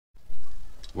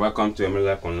Welcome to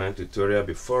MLAC online tutorial.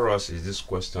 Before us is this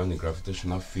question, the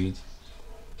gravitational field,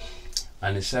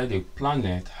 and it said a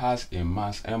planet has a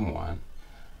mass m1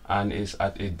 and is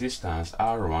at a distance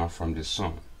r1 from the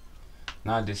sun.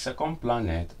 Now the second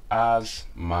planet has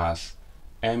mass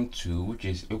m2, which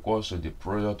is equal to the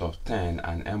product of 10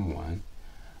 and m1,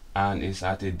 and is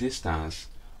at a distance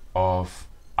of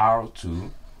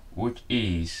r2, which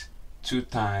is 2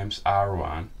 times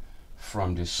r1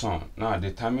 from the sun. Now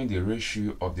determine the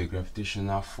ratio of the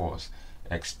gravitational force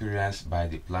experienced by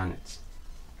the planet.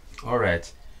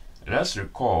 Alright, let's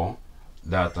recall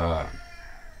that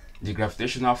the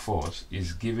gravitational force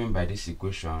is given by this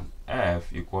equation: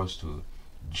 F equals to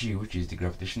G, which is the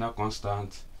gravitational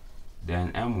constant,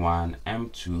 then m1,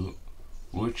 m2,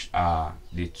 which are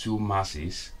the two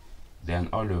masses, then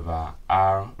all over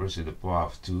r raised to the power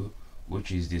of 2,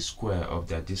 which is the square of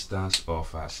the distance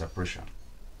of separation.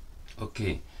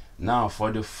 Okay, now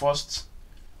for the first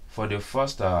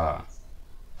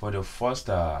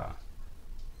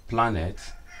planet,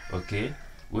 okay,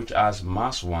 which has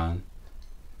mass 1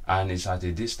 and is at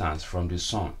a distance from the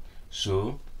sun,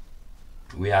 so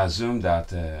we assume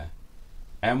that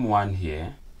m1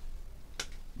 here,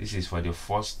 this is for the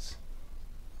first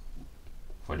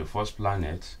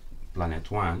planet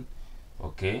 1,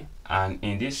 okay, and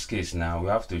in this case now we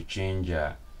have to change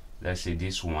let's say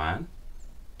this one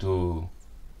to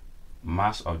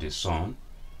mass of the sun,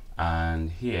 and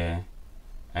here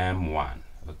m1.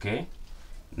 Okay,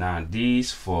 now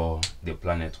this for the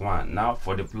planet 1. Now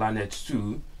for the planet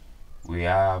 2, we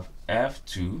have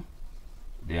f2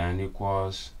 then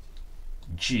equals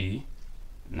g,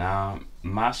 now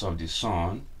mass of the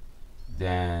sun,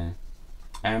 then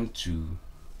m2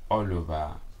 all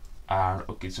over r.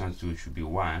 Okay, this one should be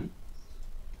 1,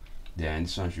 then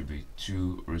this one should be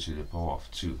 2 raised to the power of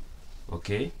 2.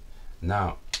 Okay,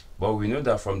 now but we know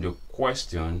that from the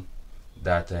question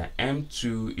that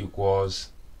m2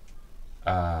 equals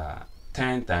 10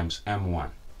 times m1,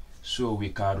 so we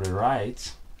can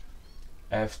rewrite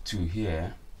f2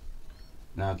 here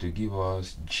now to give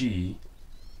us g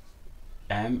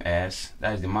ms,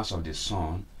 that is the mass of the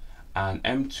sun, and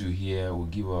m2 here will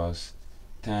give us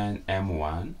 10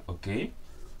 m1. Okay,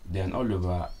 then all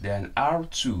over, then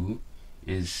r2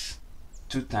 is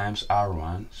 2 times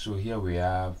r1, so here we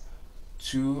have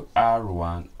 2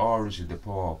 r1 all raised to the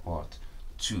power of what?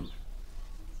 2.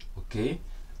 Okay,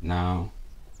 now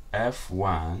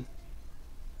f1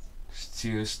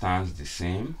 still stands the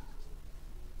same.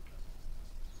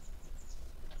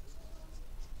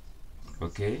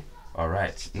 Okay, all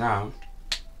right, now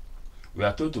we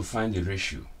are told to find the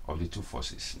ratio of the two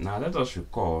forces. Now let us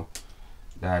recall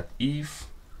that if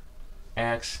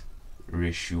x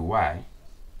ratio y,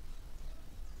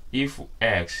 if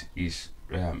x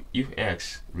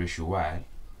ratio y,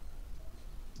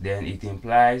 then it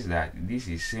implies that this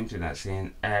is same thing as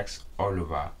saying x all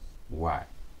over y.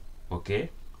 Okay,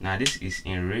 now this is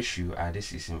in ratio and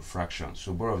this is in fraction,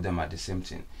 so both of them are the same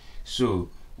thing. So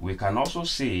we can also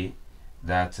say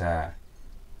that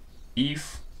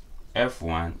if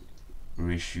f1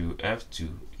 ratio f2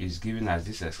 is given as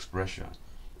this expression,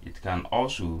 it can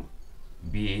also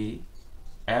be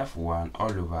f1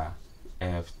 all over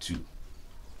f2.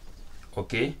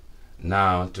 Okay,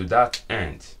 now to that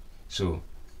end, so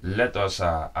let us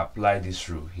apply this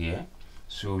rule here.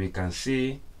 So we can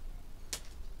say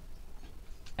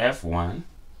f1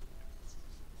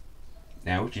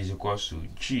 now, which is equals to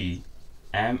g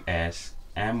ms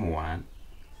m1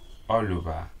 all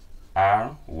over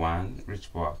r1 raised to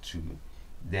the power of 2,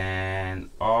 then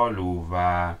all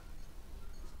over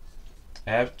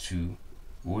f2,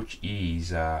 which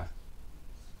is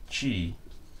g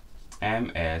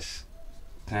ms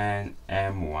 10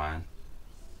 m1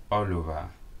 all over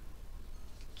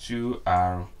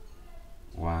 2r1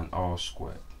 all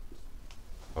squared.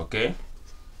 Okay,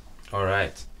 all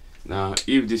right, now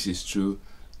if this is true,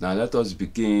 now let us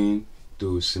begin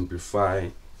to simplify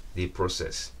the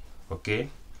process. Okay,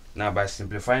 now by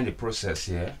simplifying the process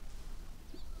here,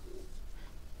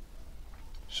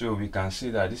 so we can see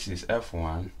that this is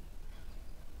f1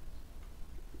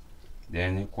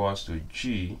 then equals to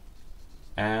g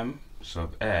m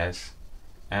sub s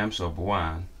m sub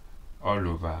 1 all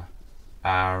over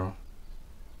r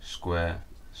square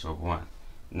sub 1.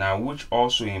 Now which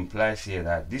also implies here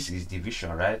that this is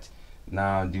division, right?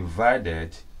 Now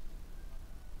divided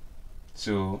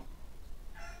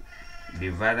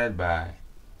by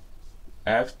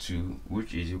f2,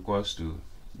 which is equals to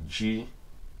g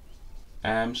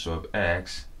m sub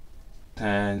x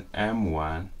 10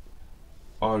 m1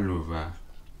 all over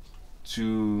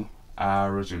 2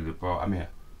 r raised to the power,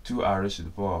 2 r raised to the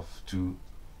power of 2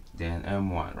 then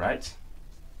m1, right?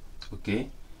 Okay,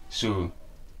 so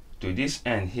to this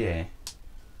end here,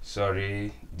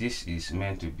 sorry, this is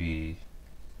meant to be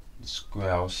the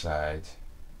square outside.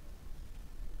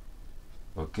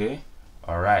 Okay,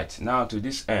 all right, now to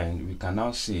this end we can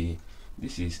now say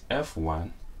this is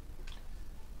f1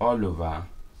 all over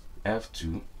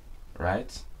f2,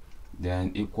 right?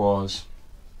 Then equals,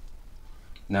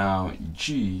 now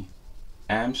g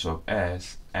m sub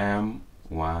s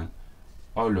m1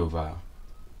 all over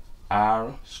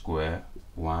r square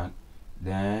 1,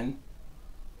 then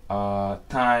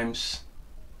times,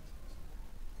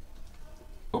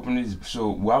 open it, so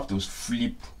we have to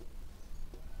flip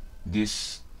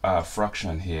this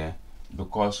fraction here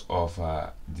because of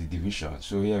the division.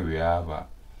 So here we have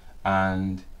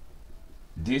and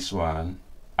this one,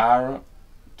 r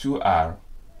 2r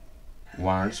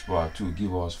 1 raised to the power 2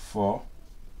 give us 4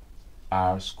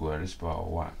 r squared raised to the power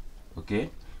 1. Okay,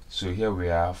 so here we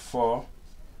have 4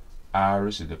 r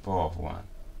raised to the power of 1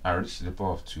 r raised to the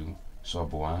power of 2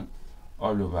 sub 1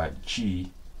 all over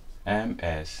g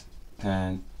ms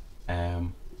 10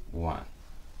 m1.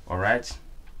 all right,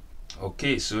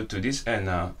 okay, so to this end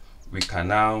now we can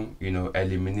now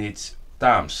eliminate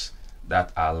terms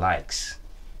that are likes.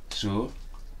 So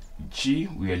g,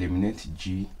 we eliminate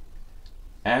g,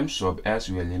 m sub s,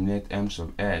 we eliminate m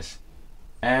sub s,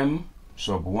 m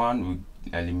sub 1,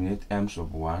 we eliminate m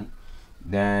sub 1,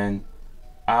 then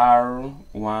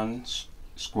r1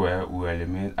 square, we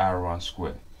eliminate r1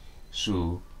 square.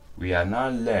 So we are now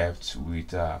left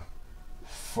with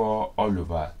 4 all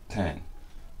over 10.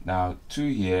 Now 2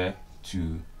 here,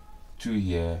 2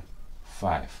 here,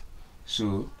 5.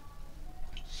 So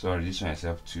sorry, this one is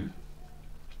f2.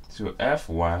 So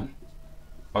f1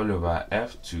 all over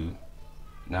f2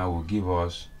 now will give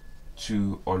us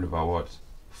 2 all over what?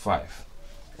 5.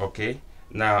 Okay,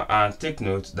 now and take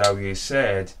note that we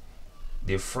said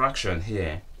the fraction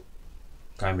here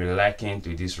can be likened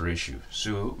to this ratio.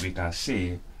 So we can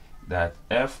say that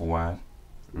f1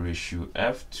 ratio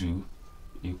f2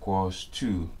 equals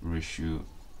 2 ratio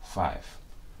 5.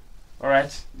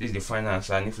 Alright, this is the final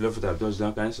answer, and if you love what I've done,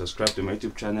 don't kindly subscribe to my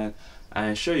YouTube channel and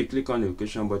ensure you click on the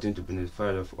notification button to be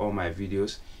notified of all my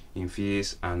videos in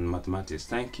physics and mathematics.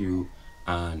 Thank you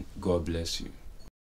and God bless you.